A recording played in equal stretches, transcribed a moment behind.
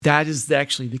That is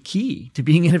actually the key to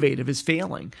being innovative, is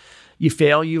failing. You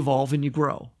fail, you evolve, and you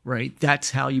grow, right? That's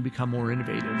how you become more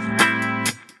innovative.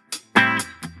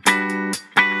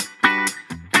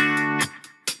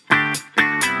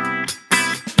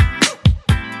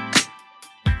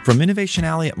 From Innovation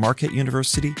Alley at Marquette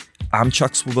University, I'm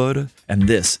Chuck Swoboda, and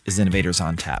this is Innovators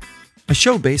on Tap, a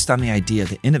show based on the idea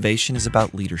that innovation is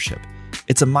about leadership.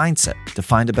 It's a mindset to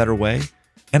find a better way,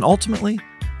 and ultimately,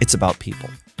 it's about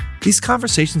people. These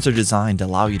conversations are designed to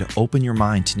allow you to open your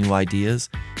mind to new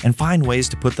ideas and find ways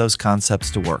to put those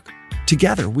concepts to work.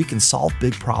 Together, we can solve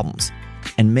big problems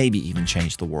and maybe even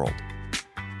change the world.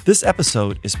 This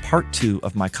episode is part 2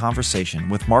 of my conversation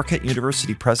with Marquette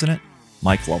University President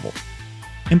Mike Lovell.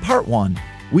 In part 1,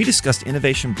 we discussed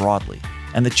innovation broadly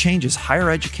and the changes higher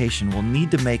education will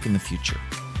need to make in the future.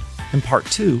 In part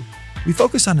 2, we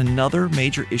focus on another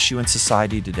major issue in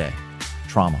society today,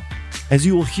 trauma. As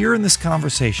you will hear in this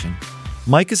conversation,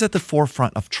 Mike is at the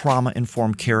forefront of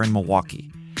trauma-informed care in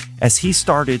Milwaukee as he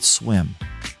started SWIM,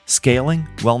 Scaling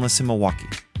Wellness in Milwaukee.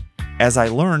 As I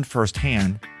learned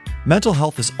firsthand, mental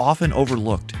health is often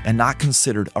overlooked and not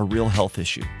considered a real health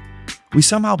issue. We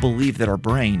somehow believe that our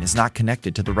brain is not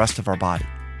connected to the rest of our body.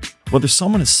 Whether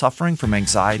someone is suffering from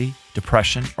anxiety,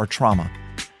 depression, or trauma,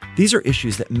 these are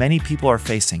issues that many people are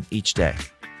facing each day.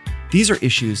 These are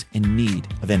issues in need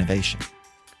of innovation.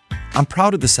 I'm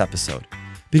proud of this episode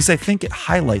because I think it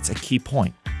highlights a key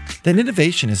point, that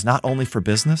innovation is not only for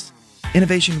business,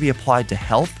 innovation can be applied to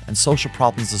health and social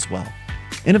problems as well.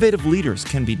 Innovative leaders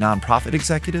can be nonprofit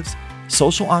executives,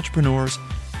 social entrepreneurs,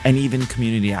 and even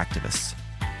community activists.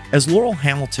 As Laurel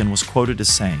Hamilton was quoted as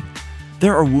saying,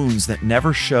 "There are wounds that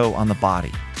never show on the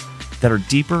body that are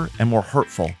deeper and more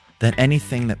hurtful than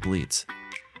anything that bleeds."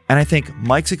 And I think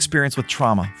Mike's experience with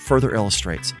trauma further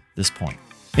illustrates this point.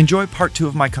 Enjoy part 2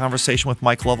 of my conversation with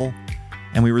Mike Lovell,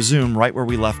 and we resume right where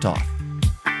we left off.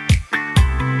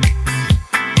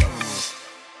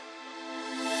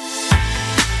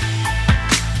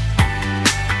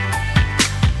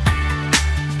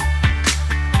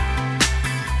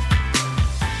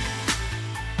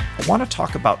 I want to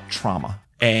talk about trauma.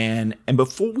 And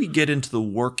before we get into the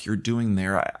work you're doing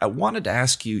there, I wanted to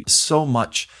ask you, so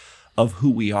much of who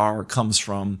we are comes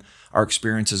from our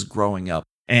experiences growing up.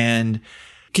 And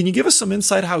can you give us some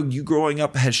insight how you growing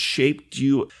up has shaped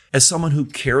you as someone who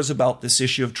cares about this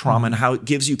issue of trauma and how it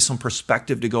gives you some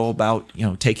perspective to go about,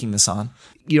 taking this on?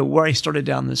 Where I started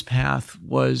down this path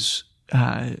was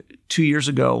 2 years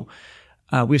ago.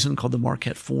 We have something called the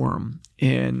Marquette Forum.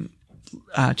 And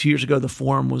 2 years ago, the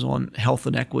forum was on health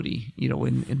and equity,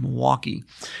 in Milwaukee.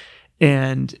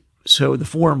 And so the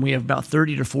forum, we have about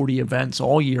 30 to 40 events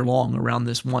all year long around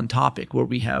this one topic where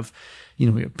we have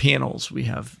panels, we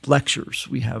have lectures,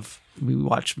 we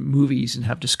watch movies and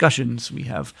have discussions, we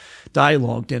have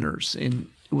dialogue dinners. And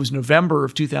it was November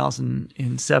of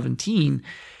 2017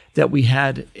 that we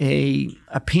had a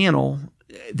panel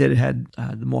that had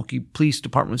the Milwaukee Police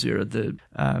Department was there, the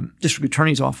District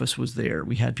Attorney's Office was there.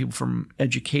 We had people from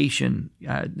education,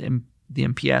 the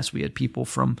MPS. We had people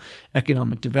from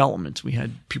economic development. We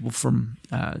had people from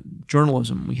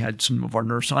journalism. We had some of our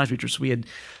neuroscience researchers. We had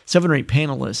 7 or 8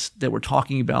 panelists that were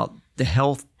talking about the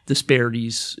health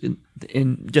disparities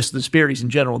in just the disparities in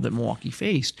general that Milwaukee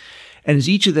faced. And as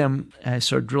each of them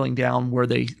started drilling down where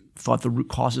they thought the root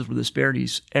causes were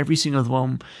disparities, every single one of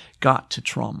them got to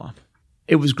trauma.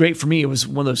 It was great for me. It was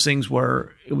one of those things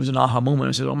where it was an aha moment.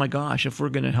 I said, oh my gosh, if we're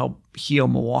going to help heal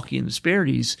Milwaukee and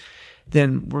disparities,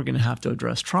 then we're going to have to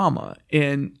address trauma.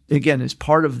 And again, as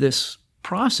part of this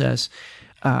process,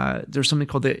 there's something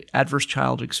called the Adverse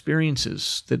Child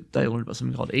Experiences that I learned about,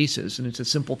 something called ACEs. And it's a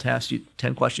simple test,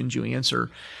 10 questions you answer.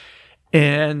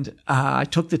 And I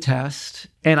took the test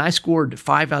and I scored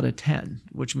 5 out of 10,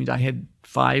 which means I had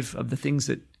 5 of the things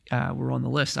that were on the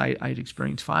list. I had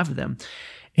experienced 5 of them.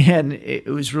 And it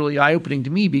was really eye-opening to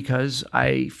me because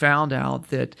I found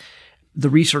out that the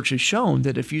research has shown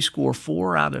that if you score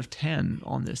 4 out of 10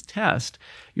 on this test,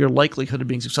 your likelihood of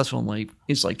being successful in life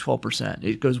is like 12%.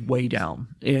 It goes way down.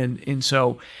 And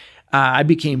so I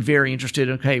became very interested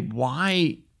in, okay,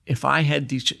 why, if I had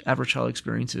these adverse child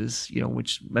experiences,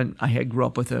 which meant I grew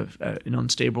up with an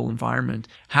unstable environment,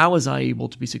 how was I able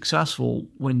to be successful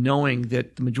when knowing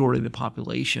that the majority of the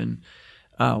population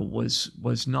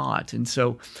was not? And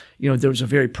so, there was a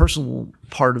very personal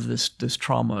part of this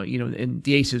trauma, and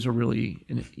the ACEs are really,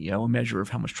 a measure of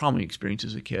how much trauma you experience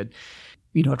as a kid.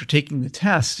 After taking the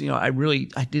test,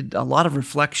 I did a lot of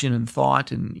reflection and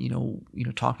thought and,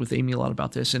 talked with Amy a lot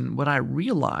about this. And what I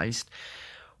realized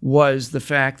was the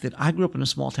fact that I grew up in a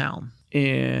small town.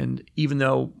 And even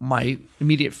though my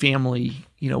immediate family,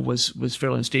 was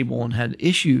fairly unstable and had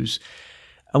issues.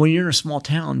 And when you're in a small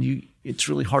town, it's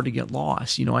really hard to get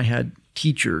lost. I had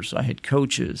teachers, I had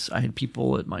coaches, I had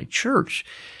people at my church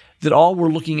that all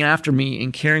were looking after me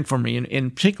and caring for me,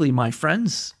 and particularly my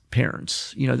friends'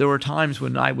 parents. There were times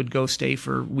when I would go stay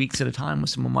for weeks at a time with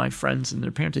some of my friends and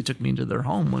their parents. They took me into their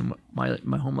home when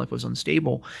my home life was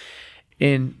unstable.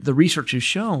 And the research has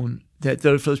shown that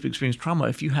those who experience trauma,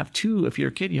 if you're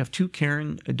a kid, you have two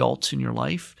caring adults in your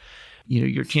life,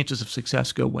 your chances of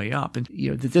success go way up. And,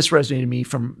 that this resonated with me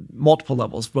from multiple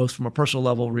levels, both from a personal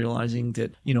level, realizing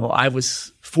that, I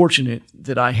was fortunate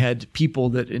that I had people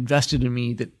that invested in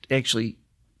me that actually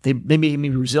they made me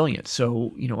resilient.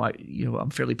 So,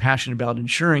 I'm fairly passionate about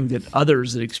ensuring that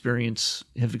others that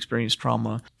have experienced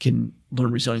trauma can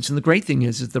learn resilience. And the great thing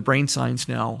is the brain science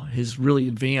now has really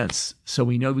advanced. So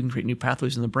we know we can create new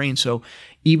pathways in the brain. So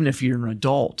even if you're an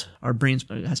adult, our brain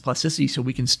has plasticity, so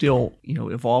we can still,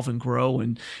 evolve and grow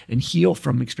and heal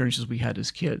from experiences we had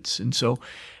as kids. And so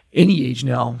any age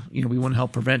now, we want to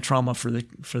help prevent trauma for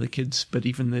the kids, but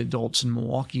even the adults in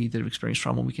Milwaukee that have experienced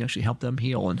trauma, we can actually help them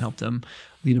heal and help them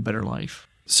lead a better life.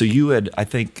 So you had, I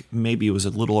think maybe it was a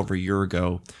little over a year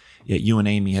ago, you and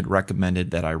Amy had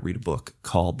recommended that I read a book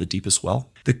called The Deepest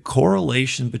Well. The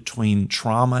correlation between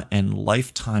trauma and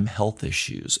lifetime health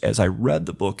issues, as I read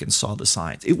the book and saw the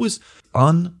science, it was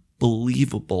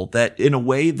unbelievable that in a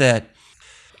way that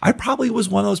I probably was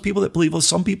one of those people that believe, well,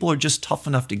 some people are just tough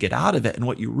enough to get out of it. And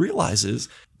what you realize is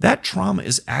that trauma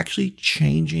is actually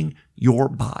changing your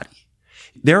body.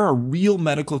 There are real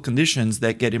medical conditions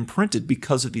that get imprinted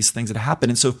because of these things that happen.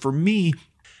 And so for me,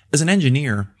 as an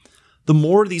engineer, the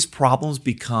more these problems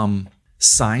become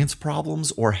science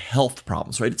problems or health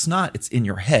problems, right? It's in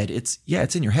your head. It's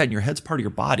in your head, and your head's part of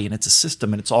your body, and it's a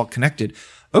system, and it's all connected.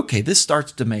 Okay, this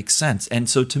starts to make sense. And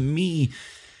so to me,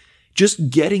 just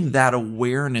getting that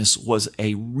awareness was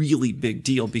a really big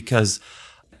deal because,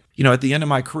 at the end of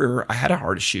my career, I had a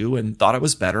heart issue and thought I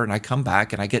was better. And I come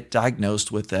back and I get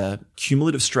diagnosed with a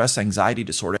cumulative stress anxiety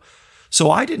disorder.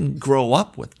 So I didn't grow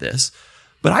up with this,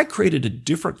 but I created a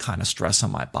different kind of stress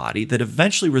on my body that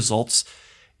eventually results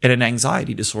in an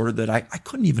anxiety disorder that I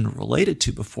couldn't even relate it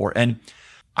to before. And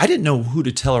I didn't know who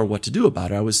to tell or what to do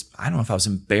about it. I don't know if I was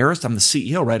embarrassed. I'm the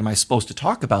CEO, right? Am I supposed to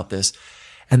talk about this?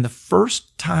 And the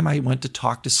first time I went to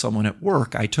talk to someone at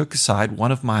work, I took aside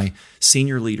one of my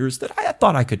senior leaders that I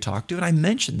thought I could talk to, and I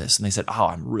mentioned this. And they said, "Oh,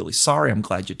 I'm really sorry. I'm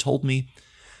glad you told me.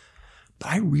 But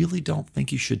I really don't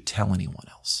think you should tell anyone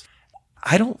else.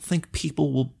 I don't think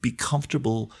people will be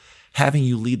comfortable having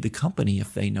you lead the company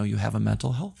if they know you have a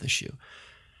mental health issue."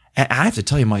 And I have to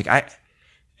tell you, Mike,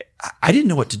 I didn't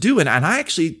know what to do. And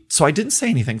so I didn't say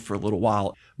anything for a little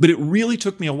while. But it really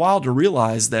took me a while to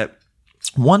realize that,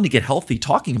 one, to get healthy,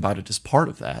 talking about it is part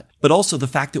of that. But also the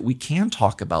fact that we can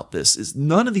talk about this is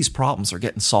none of these problems are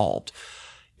getting solved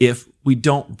if we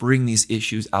don't bring these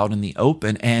issues out in the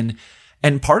open. And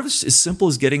part of it is as simple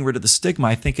as getting rid of the stigma.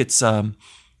 I think it's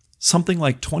something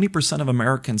like 20% of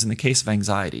Americans in the case of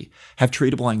anxiety have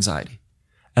treatable anxiety,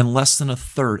 and less than a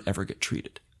third ever get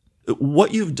treated.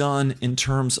 What you've done in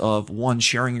terms of, one,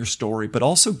 sharing your story, but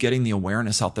also getting the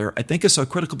awareness out there, I think is so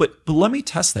critical. But let me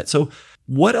test that. So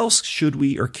what else should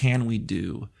we or can we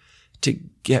do to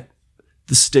get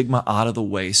the stigma out of the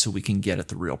way so we can get at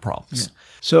the real problems? Yeah.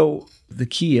 So the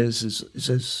key is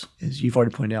as you've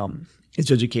already pointed out, it's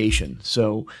education.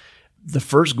 So the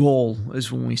first goal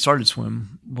is when we started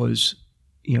SWIM was,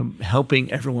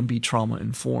 helping everyone be trauma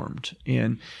informed.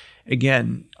 And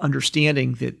again,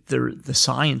 understanding that the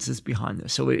science is behind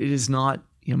this. So it is not,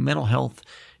 mental health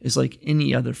is like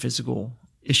any other physical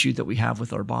issue that we have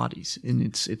with our bodies. And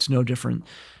it's no different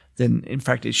than, in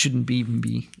fact, it shouldn't even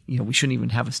be, we shouldn't even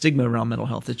have a stigma around mental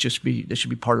health. That should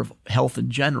be part of health in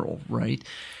general, right?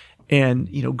 And,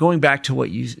 going back to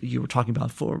what you were talking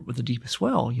about with The Deepest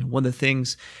Well, one of the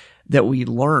things that we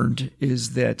learned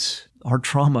is that our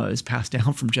trauma is passed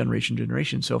down from generation to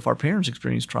generation. So if our parents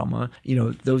experience trauma,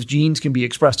 those genes can be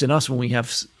expressed in us when we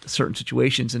have certain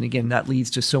situations. And again, that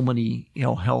leads to so many,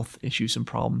 health issues and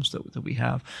problems that we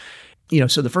have.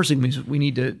 So the first thing is we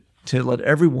need to let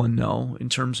everyone know in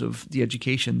terms of the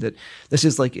education that this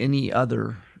is like any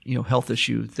other, health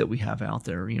issue that we have out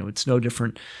there. It's no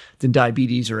different than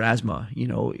diabetes or asthma.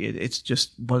 It's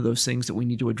just one of those things that we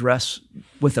need to address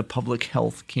with a public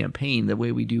health campaign the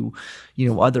way we do,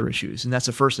 other issues. And that's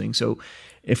the first thing. So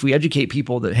if we educate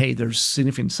people that, hey, there's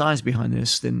significant science behind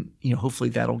this, then,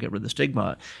 hopefully that'll get rid of the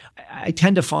stigma. I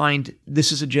tend to find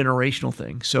this is a generational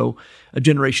thing. So a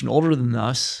generation older than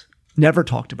us never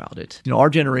talked about it. Our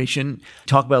generation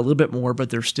talk about it a little bit more, but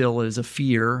there still is a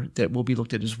fear that we'll be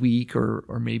looked at as weak or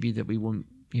maybe that we won't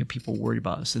people worry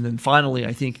about us. And then finally,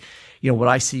 I think, what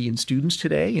I see in students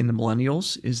today and the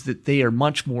millennials is that they are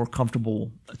much more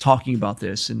comfortable talking about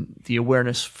this, and the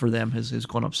awareness for them has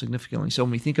gone up significantly. So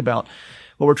when we think about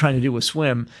what we're trying to do with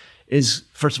SWIM is,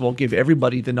 first of all, give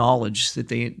everybody the knowledge that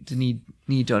they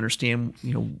need to understand,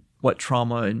 what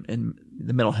trauma and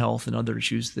the mental health and other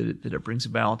issues that it brings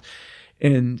about.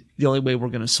 And the only way we're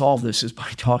going to solve this is by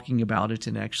talking about it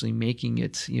and actually making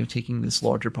it, taking this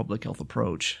larger public health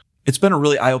approach. It's been a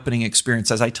really eye-opening experience.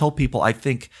 As I tell people, I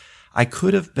think I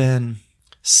could have been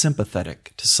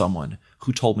sympathetic to someone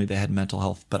who told me they had mental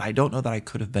health, but I don't know that I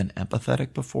could have been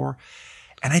empathetic before.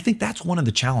 And I think that's one of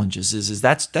the challenges is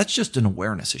that's just an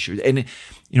awareness issue. And,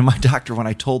 my doctor, when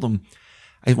I told him,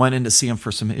 I went in to see him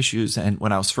for some issues. And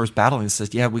when I was first battling, he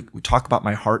says, yeah, we talk about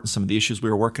my heart and some of the issues we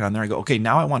were working on there. I go, okay,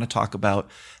 now I want to talk about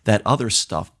that other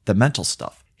stuff, the mental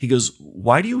stuff. He goes,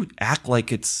 why do you act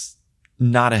like it's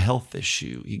not a health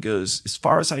issue? He goes, as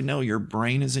far as I know, your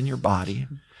brain is in your body.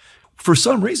 For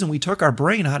some reason, we took our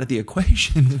brain out of the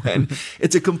equation when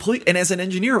it's a complete, and as an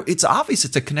engineer, it's obvious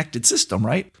it's a connected system,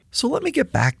 right? So let me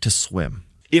get back to SWIM.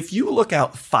 If you look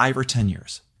out 5 or 10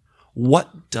 years,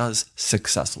 what does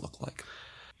success look like?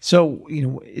 So,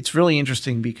 it's really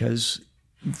interesting because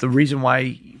the reason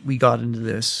why we got into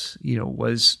this,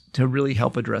 was to really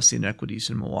help address the inequities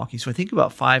in Milwaukee. So I think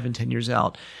about 5 and 10 years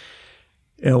out,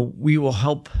 we will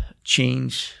help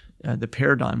change the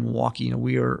paradigm in Milwaukee.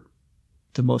 We are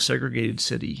the most segregated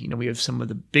city. We have some of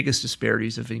the biggest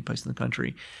disparities of any place in the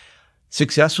country.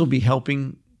 Success will be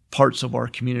helping parts of our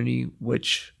community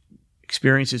which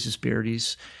experiences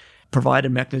disparities, provide a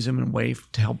mechanism and way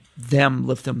to help them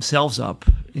lift themselves up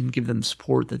and give them the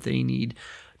support that they need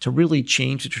to really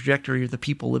change the trajectory of the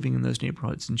people living in those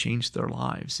neighborhoods and change their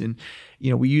lives. And,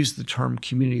 we use the term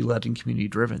community-led and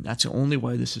community-driven. That's the only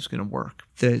way this is going to work.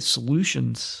 The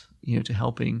solutions, to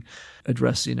helping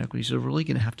address the inequities are really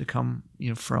going to have to come,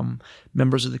 from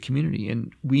members of the community.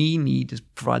 And we need to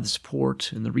provide the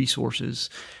support and the resources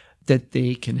that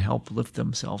they can help lift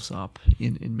themselves up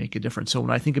and make a difference. So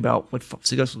when I think about what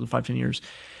success in 5-10 years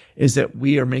is that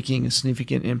we are making a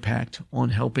significant impact on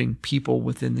helping people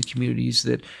within the communities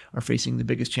that are facing the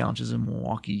biggest challenges in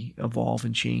Milwaukee evolve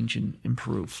and change and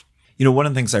improve. One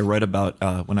of the things I read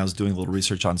about when I was doing a little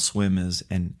research on SWIM is,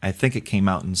 and I think it came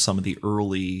out in some of the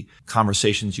early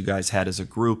conversations you guys had as a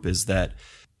group, is that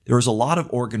there's a lot of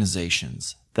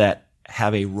organizations that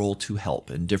have a role to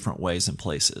help in different ways and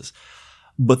places,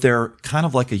 but they're kind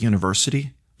of like a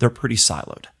university. They're pretty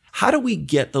siloed. How do we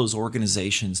get those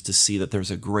organizations to see that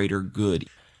there's a greater good?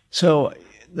 So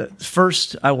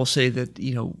first, I will say that,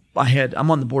 I'm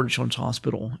on the board of Children's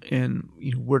Hospital, and,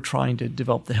 we're trying to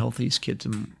develop the healthiest kids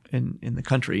in the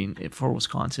country for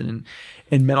Wisconsin.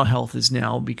 And mental health has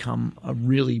now become a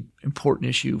really important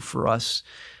issue for us,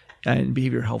 and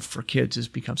behavioral health for kids has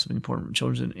become something important for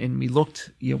children. And we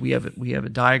looked, we have a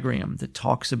diagram that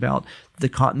talks about the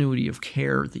continuity of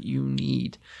care that you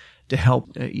need to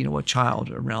help, a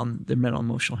child around their mental and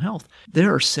emotional health.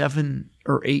 There are 7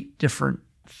 or 8 different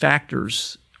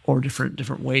factors or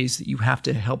different ways that you have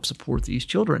to help support these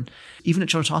children. Even at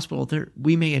Children's Hospital,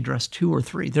 we may address 2 or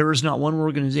 3. There is not one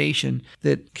organization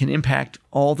that can impact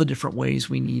all the different ways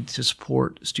we need to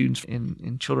support students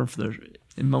and children for their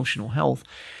emotional health.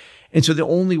 And so the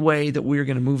only way that we're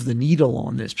going to move the needle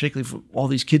on this, particularly for all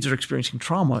these kids that are experiencing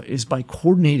trauma, is by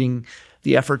coordinating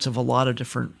the efforts of a lot of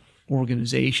different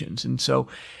organizations. And so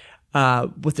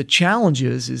what the challenge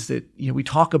is that, we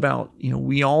talk about,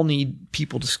 we all need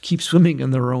people to keep swimming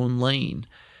in their own lane,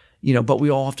 but we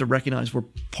all have to recognize we're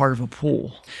part of a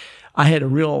pool. I had a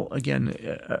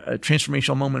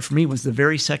transformational moment for me was the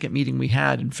very second meeting we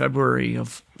had in February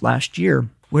of last year,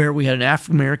 where we had an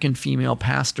African-American female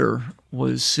pastor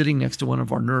was sitting next to one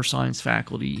of our neuroscience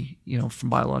faculty, from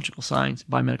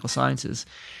biomedical sciences.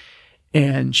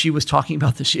 And she was talking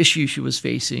about this issue she was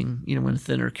facing,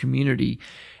 within her community.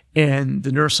 And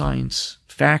the neuroscience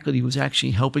faculty was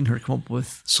actually helping her come up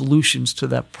with solutions to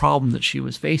that problem that she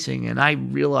was facing. And I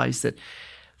realized that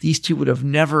these two would have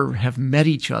never have met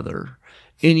each other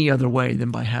any other way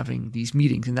than by having these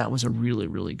meetings. And that was a really,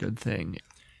 really good thing.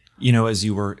 As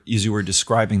you were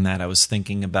describing that, I was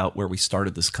thinking about where we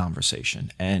started this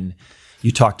conversation. And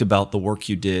you talked about the work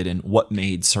you did and what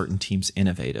made certain teams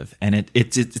innovative. And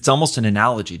it's almost an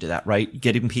analogy to that, right?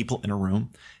 Getting people in a room,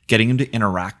 getting them to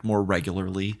interact more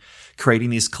regularly,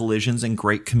 creating these collisions and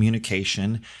great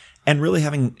communication, and really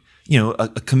having,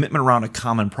 a commitment around a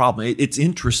common problem. It's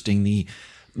interesting.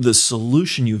 The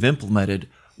solution you've implemented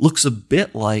looks a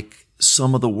bit like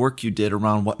some of the work you did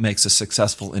around what makes a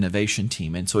successful innovation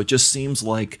team. And so it just seems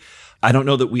like, I don't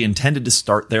know that we intended to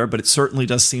start there, but it certainly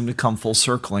does seem to come full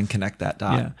circle and connect that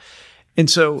dot. Yeah. And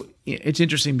so it's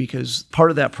interesting because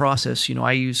part of that process,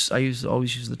 I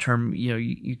always use the term,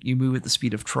 you move at the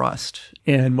speed of trust.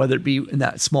 And whether it be in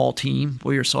that small team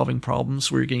where you're solving problems,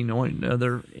 where you're getting to know one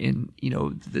another, and,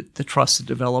 the trust that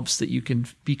develops that you can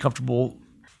be comfortable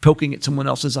poking at someone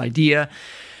else's idea.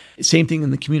 Same thing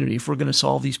in the community. If we're going to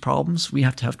solve these problems, we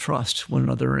have to have trust one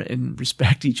another and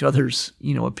respect each other's,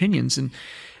 opinions. And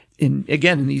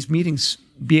again, in these meetings,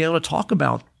 be able to talk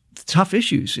about tough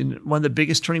issues. And one of the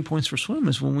biggest turning points for SWIM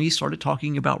is when we started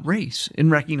talking about race and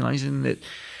recognizing that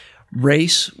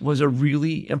race was a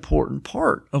really important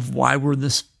part of why we're in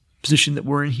this position that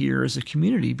we're in here as a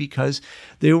community, because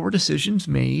there were decisions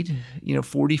made,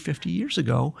 40, 50 years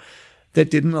ago that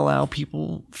didn't allow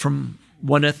people from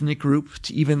one ethnic group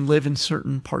to even live in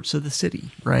certain parts of the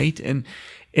city, right? And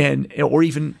or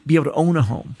even be able to own a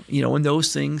home, and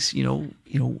those things,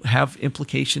 have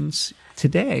implications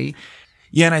today.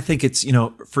 Yeah, and I think it's,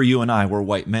 for you and I, we're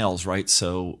white males, right?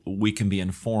 So we can be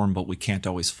informed, but we can't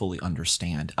always fully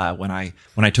understand. When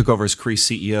I took over as Cree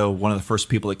CEO, one of the first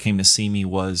people that came to see me he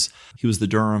was the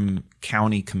Durham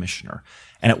County Commissioner.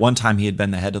 And at one time he had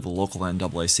been the head of the local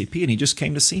NAACP, and he just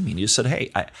came to see me and he just said,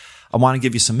 "Hey, I want to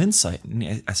give you some insight."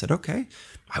 And I said, "Okay."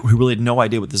 We really had no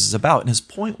idea what this is about. And his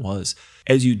point was,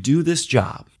 as you do this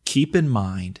job, keep in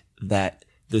mind that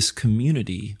this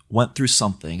community went through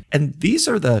something. And these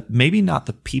are maybe not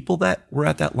the people that were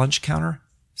at that lunch counter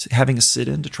having a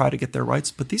sit-in to try to get their rights,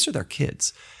 but these are their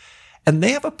kids. And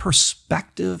they have a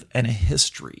perspective and a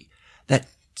history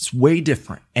that's way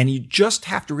different. And you just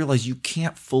have to realize you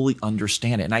can't fully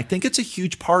understand it. And I think it's a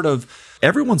huge part of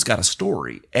everyone's got a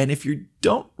story. And if you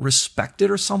don't respect it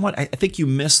or somewhat, I think you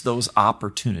miss those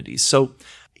opportunities. So,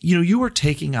 you are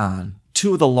taking on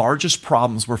two of the largest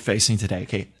problems we're facing today,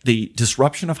 okay? The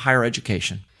disruption of higher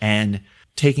education and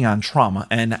taking on trauma.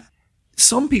 And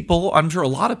some people, I'm sure a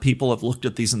lot of people have looked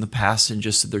at these in the past and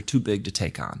just said they're too big to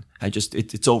take on.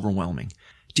 It's overwhelming.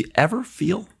 Do you ever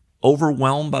feel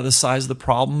overwhelmed by the size of the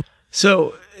problem?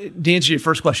 So to answer your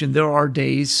first question, there are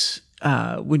days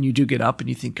when you do get up and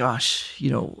you think, gosh,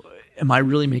 am I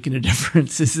really making a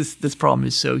difference? This problem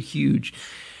is so huge.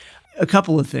 A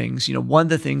couple of things, one of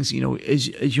the things,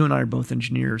 as you and I are both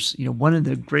engineers, one of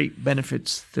the great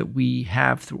benefits that we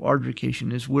have through our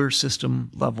education is we're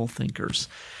system level thinkers.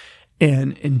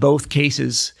 And in both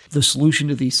cases, the solution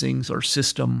to these things are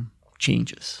system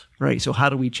changes, right? So how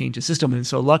do we change a system? And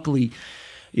so luckily,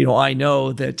 I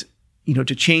know that,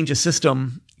 to change a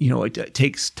system, it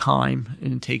takes time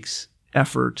and it takes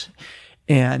effort.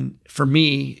 And for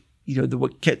me,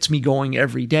 what gets me going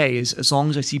every day is as long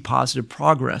as I see positive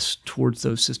progress towards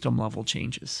those system level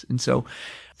changes. And so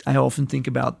I often think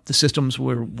about the systems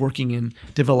we're working in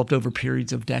developed over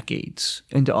periods of decades,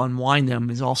 and to unwind them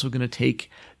is also going to take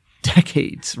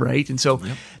decades, right? And so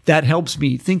that helps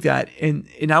me think that. And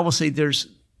I will say there's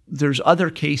other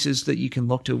cases that you can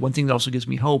look to. One thing that also gives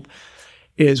me hope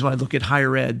is when I look at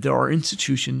higher ed, there are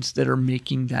institutions that are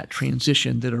making that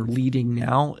transition, that are leading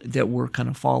now, that we're kind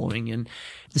of following. And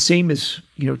the same is,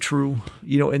 true,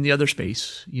 in the other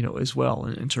space, as well,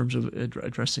 in terms of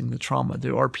addressing the trauma.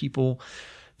 There are people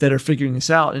that are figuring this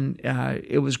out. And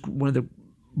it was one of the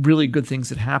really good things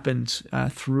that happened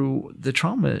through the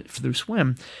trauma, through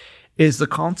SWIM, is the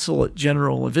Consulate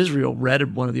General of Israel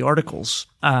read one of the articles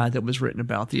that was written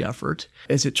about the effort.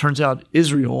 As it turns out,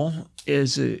 Israel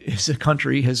is a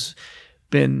country has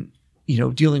been,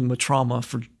 dealing with trauma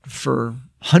for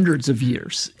hundreds of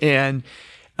years. And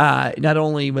not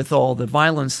only with all the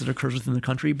violence that occurs within the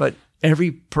country, but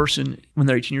every person, when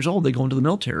they're 18 years old, they go into the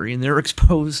military and they're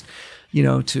exposed,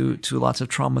 to lots of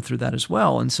trauma through that as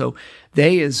well. And so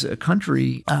they, as a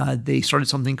country, they started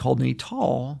something called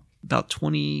Natal about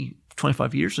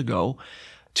 25 years ago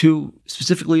to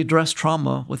specifically address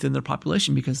trauma within their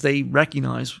population, because they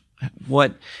recognize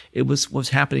what was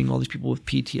happening, all these people with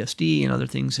PTSD and other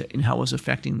things, and how it was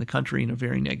affecting the country in a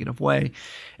very negative way.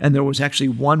 And there was actually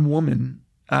one woman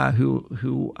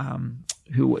who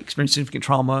experienced significant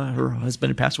trauma. Her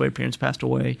husband had passed away, her parents passed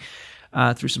away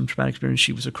through some traumatic experience.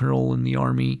 She was a colonel in the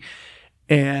Army.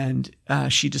 And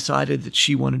she decided that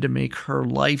she wanted to make her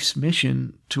life's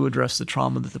mission to address the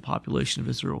trauma that the population of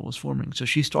Israel was forming. So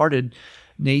she started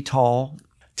Natal.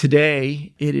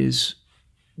 Today, it is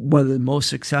one of the most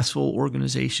successful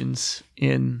organizations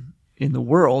in the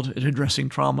world at addressing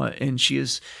trauma. And she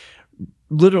has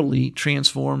literally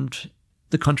transformed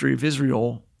the country of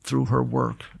Israel through her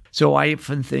work. So I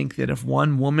often think that if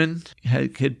one woman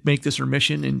could make this her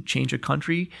mission and change a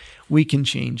country, we can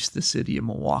change the city of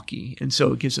Milwaukee. And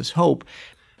so it gives us hope.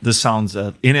 This sounds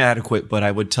inadequate, but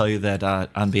I would tell you that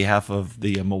on behalf of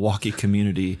the Milwaukee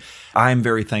community, I'm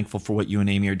very thankful for what you and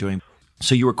Amy are doing.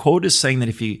 So you were quoted as saying that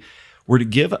if you were to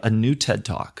give a new TED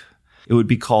Talk, it would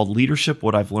be called Leadership,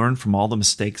 What I've Learned from All the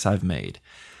Mistakes I've Made.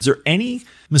 Is there any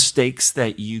mistakes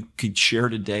that you could share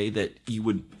today that you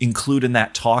would include in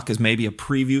that talk as maybe a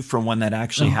preview from when that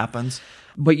actually happens?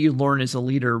 What you learn as a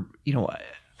leader,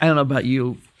 I don't know about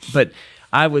you, but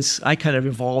I kind of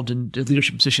evolved into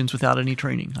leadership positions without any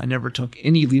training. I never took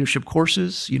any leadership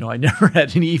courses. I never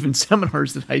had any even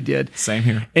seminars that I did. Same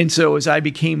here. And so as I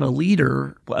became a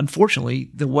leader, unfortunately,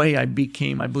 the way I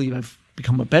believe I've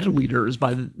become a better leader is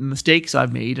by the mistakes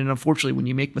I've made. And unfortunately, when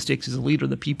you make mistakes as a leader,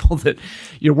 the people that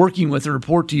you're working with and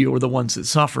report to you are the ones that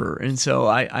suffer. And so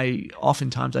I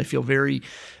oftentimes feel very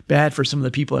bad for some of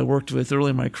the people I worked with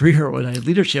early in my career when I had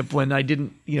leadership, when I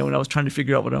didn't, when I was trying to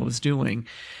figure out what I was doing.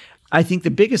 I think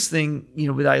the biggest thing,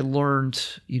 that I learned,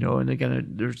 and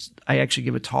again, I actually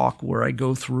give a talk where I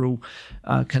go through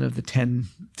kind of the 10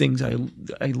 things I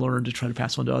learned to try to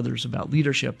pass on to others about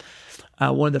leadership.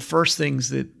 One of the first things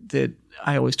that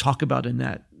I always talk about in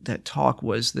that talk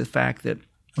was the fact that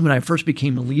when I first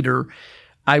became a leader,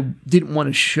 I didn't want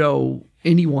to show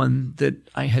anyone that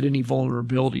I had any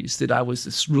vulnerabilities, that I was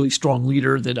this really strong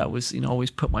leader, that I was,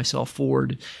 always put myself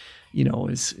forward,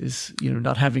 is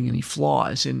not having any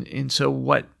flaws. And so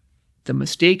what the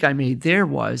mistake I made there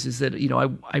is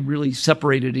that, I really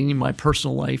separated any of my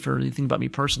personal life or anything about me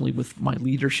personally with my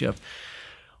leadership.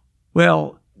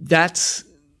 Well, that's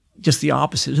just the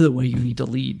opposite of the way you need to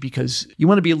lead, because you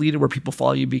want to be a leader where people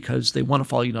follow you because they want to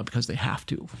follow you, not because they have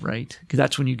to, right? Because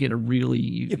that's when you get a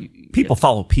really... people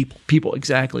follow people. People,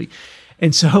 exactly.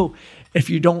 And so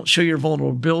if you don't show your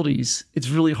vulnerabilities, it's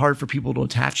really hard for people to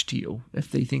attach to you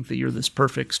if they think that you're this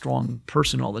perfect, strong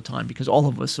person all the time, because all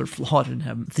of us are flawed and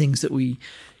have things that we,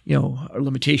 are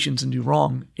limitations and do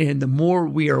wrong. And the more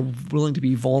we are willing to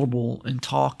be vulnerable and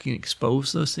talk and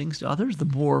expose those things to others, the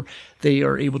more they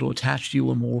are able to attach to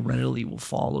you and more readily will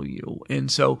follow you.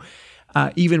 And so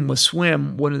even with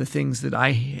swim, one of the things that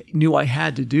I knew I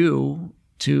had to do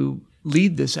to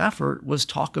lead this effort was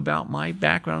talk about my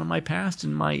background and my past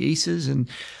and my aces and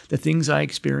the things I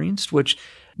experienced, which,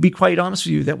 be quite honest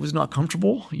with you, that was not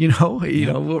comfortable.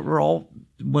 We're all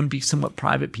want to be somewhat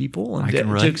private people, and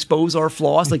to expose our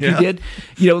flaws like you did,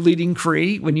 leading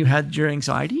Create when you had your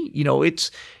anxiety,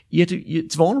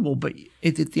 it's vulnerable, but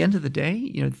at the end of the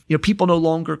day, people no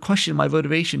longer question my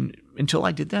motivation. Until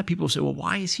I did that, people say, well,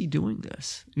 why is he doing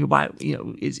this?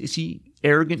 Is he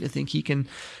arrogant to think he can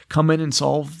come in and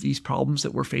solve these problems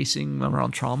that we're facing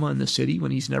around trauma in the city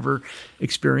when he's never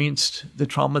experienced the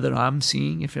trauma that I'm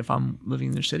seeing if I'm living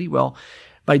in the city? Well,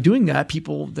 by doing that,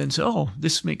 people then say, oh,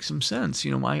 this makes some sense.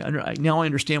 Now I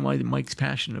understand why Mike's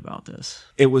passionate about this.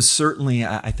 It was certainly,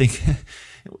 I think,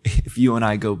 if you and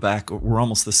I go back, we're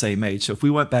almost the same age. So if we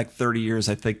went back 30 years,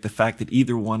 I think the fact that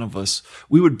either one of us,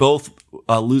 we would both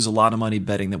lose a lot of money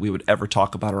betting that we would ever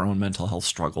talk about our own mental health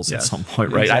struggles at some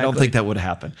point, right? Exactly. I don't think that would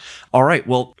happen. All right.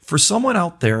 Well, for someone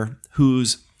out there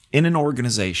who's in an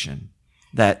organization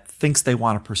that thinks they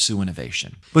want to pursue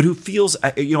innovation, but who feels,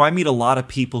 I meet a lot of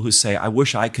people who say, I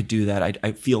wish I could do that.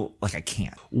 I feel like I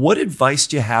can't. What advice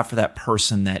do you have for that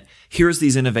person that here's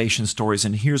these innovation stories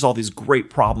and here's all these great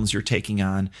problems you're taking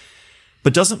on,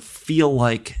 but doesn't feel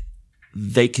like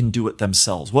they can do it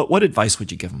themselves? What advice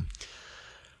would you give them?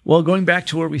 Well, going back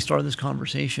to where we started this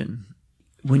conversation,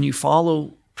 when you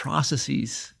follow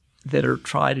processes that are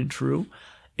tried and true,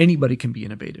 anybody can be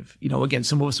innovative. Again,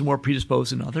 some of us are more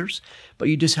predisposed than others, but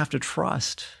you just have to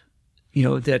trust,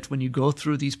 that when you go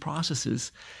through these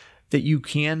processes, that you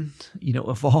can,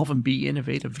 evolve and be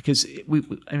innovative, because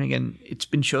again, it's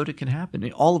been showed it can happen.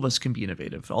 All of us can be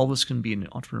innovative. All of us can be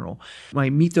entrepreneurial. When I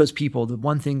meet those people, the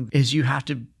one thing is you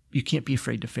can't be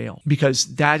afraid to fail,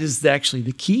 because that is actually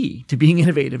the key to being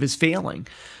innovative, is failing.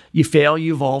 You fail,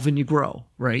 you evolve, and you grow,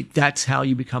 right? That's how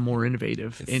you become more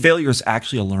innovative. Failure is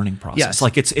actually a learning process. Yes.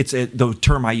 Like it's the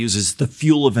term I use is the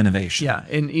fuel of innovation. Yeah.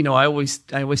 And, I always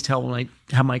tell when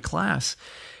I have my class,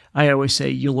 I always say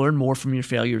you learn more from your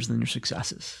failures than your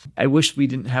successes. I wish we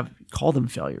didn't call them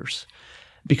failures,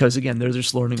 because again, they're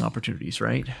just learning opportunities,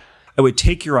 right? I would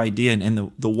take your idea,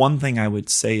 and the one thing I would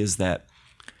say is that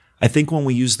I think when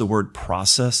we use the word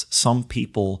process, some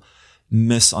people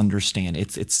misunderstand.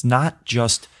 It's not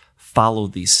just follow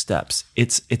these steps.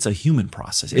 It's a human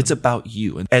process. Yeah. It's about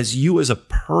you. And as you as a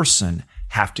person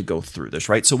have to go through this,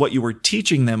 right? So what you were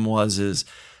teaching them is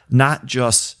not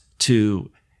just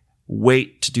to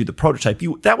wait to do the prototype.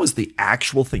 That was the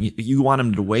actual thing. You want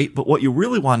them to wait, but what you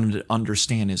really want them to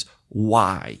understand is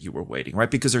why you were waiting, right?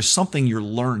 Because there's something you're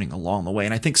learning along the way.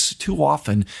 And I think too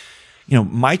often,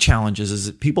 my challenge is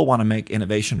that people want to make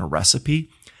innovation a recipe.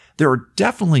 There are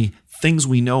definitely things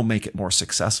we know make it more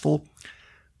successful,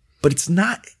 but it's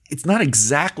not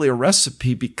exactly a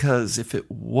recipe, because if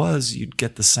it was, you'd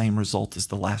get the same result as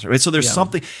the last. Right? So there's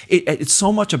something, it's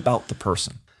so much about the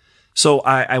person. So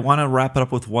I want to wrap it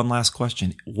up with one last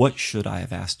question. What should I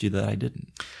have asked you that I didn't?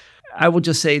 I will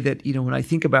just say that, when I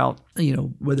think about,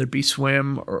 whether it be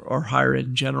swim or higher ed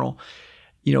in general,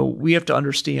 we have to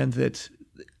understand that,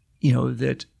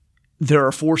 that there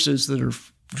are forces that are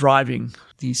driving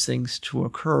these things to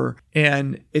occur,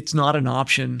 and it's not an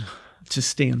option to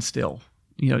stand still.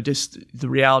 Just the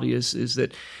reality is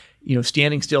that,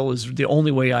 standing still is the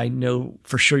only way I know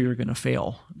for sure you're going to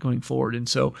fail going forward. And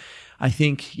so I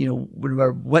think, no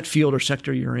matter what field or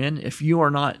sector you're in, if you are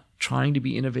not trying to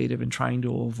be innovative and trying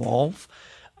to evolve,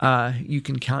 you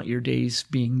can count your days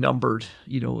being numbered,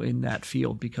 in that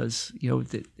field, because,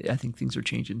 I think things are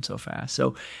changing so fast.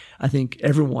 So I think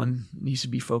everyone needs to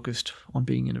be focused on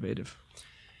being innovative.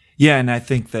 Yeah, and I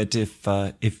think that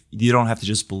if you don't have to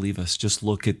just believe us, just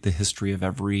look at the history of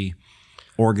every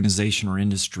organization or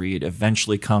industry. It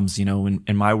eventually comes, in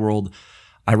my world,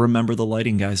 I remember the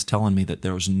lighting guys telling me that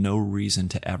there was no reason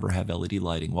to ever have LED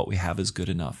lighting. What we have is good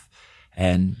enough.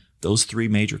 And those 3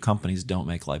 major companies don't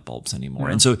make light bulbs anymore.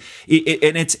 Yeah. And so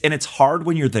it's hard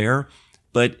when you're there,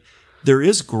 but there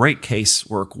is great case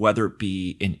work, whether it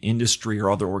be in industry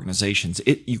or other organizations.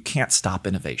 You can't stop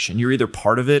innovation. You're either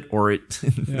part of it, or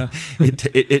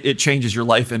it changes your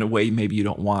life in a way maybe you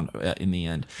don't want in the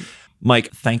end.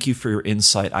 Mike, thank you for your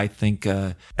insight. I think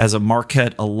as a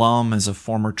Marquette alum, as a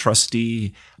former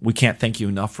trustee, we can't thank you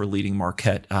enough for leading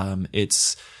Marquette.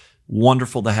 It's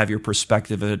wonderful to have your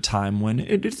perspective at a time when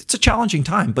it's a challenging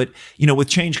time, but with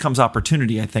change comes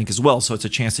opportunity, I think, as well. So it's a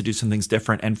chance to do some things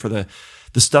different. And for the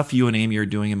stuff you and Amy are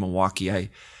doing in Milwaukee,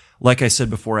 like I said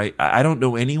before, I don't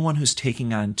know anyone who's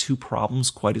taking on 2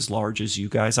 problems quite as large as you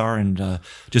guys are, and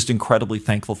just incredibly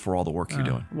thankful for all the work you're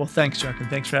doing. Well, thanks, Chuck, and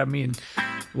thanks for having me. And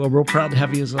we're real proud to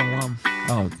have you as an alum.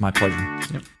 Oh, my pleasure.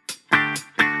 Yep.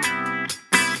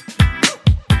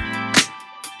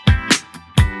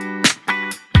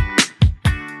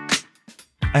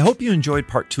 I hope you enjoyed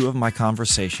part 2 of my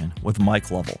conversation with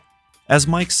Mike Lovell. As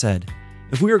Mike said,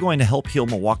 if we are going to help heal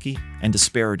Milwaukee and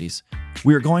disparities,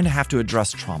 we are going to have to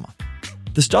address trauma.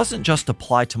 This doesn't just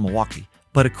apply to Milwaukee,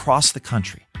 but across the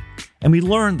country. And we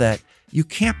learned that you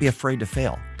can't be afraid to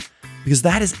fail, because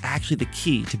that is actually the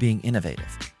key to being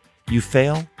innovative. You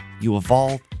fail, you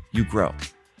evolve, you grow.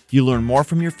 You learn more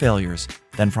from your failures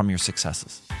than from your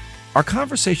successes. Our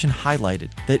conversation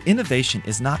highlighted that innovation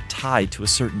is not tied to a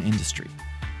certain industry.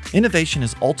 Innovation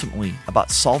is ultimately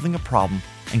about solving a problem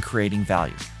and creating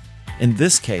value. In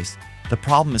this case, the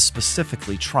problem is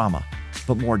specifically trauma,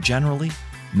 but more generally,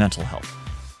 mental health.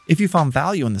 If you found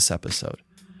value in this episode,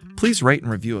 please rate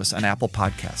and review us on Apple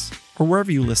Podcasts or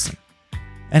wherever you listen.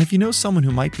 And if you know someone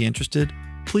who might be interested,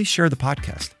 please share the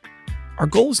podcast. Our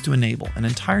goal is to enable an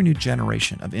entire new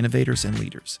generation of innovators and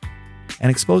leaders. And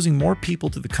exposing more people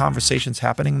to the conversations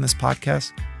happening in this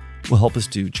podcast will help us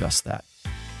do just that.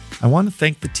 I want to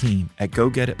thank the team at Go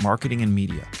Get It Marketing and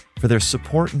Media for their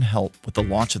support and help with the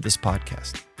launch of this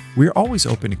podcast. We are always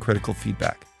open to critical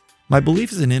feedback. My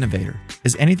belief as an innovator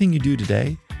is anything you do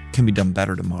today can be done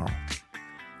better tomorrow.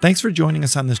 Thanks for joining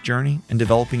us on this journey and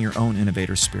developing your own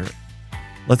innovator spirit.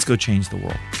 Let's go change the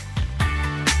world.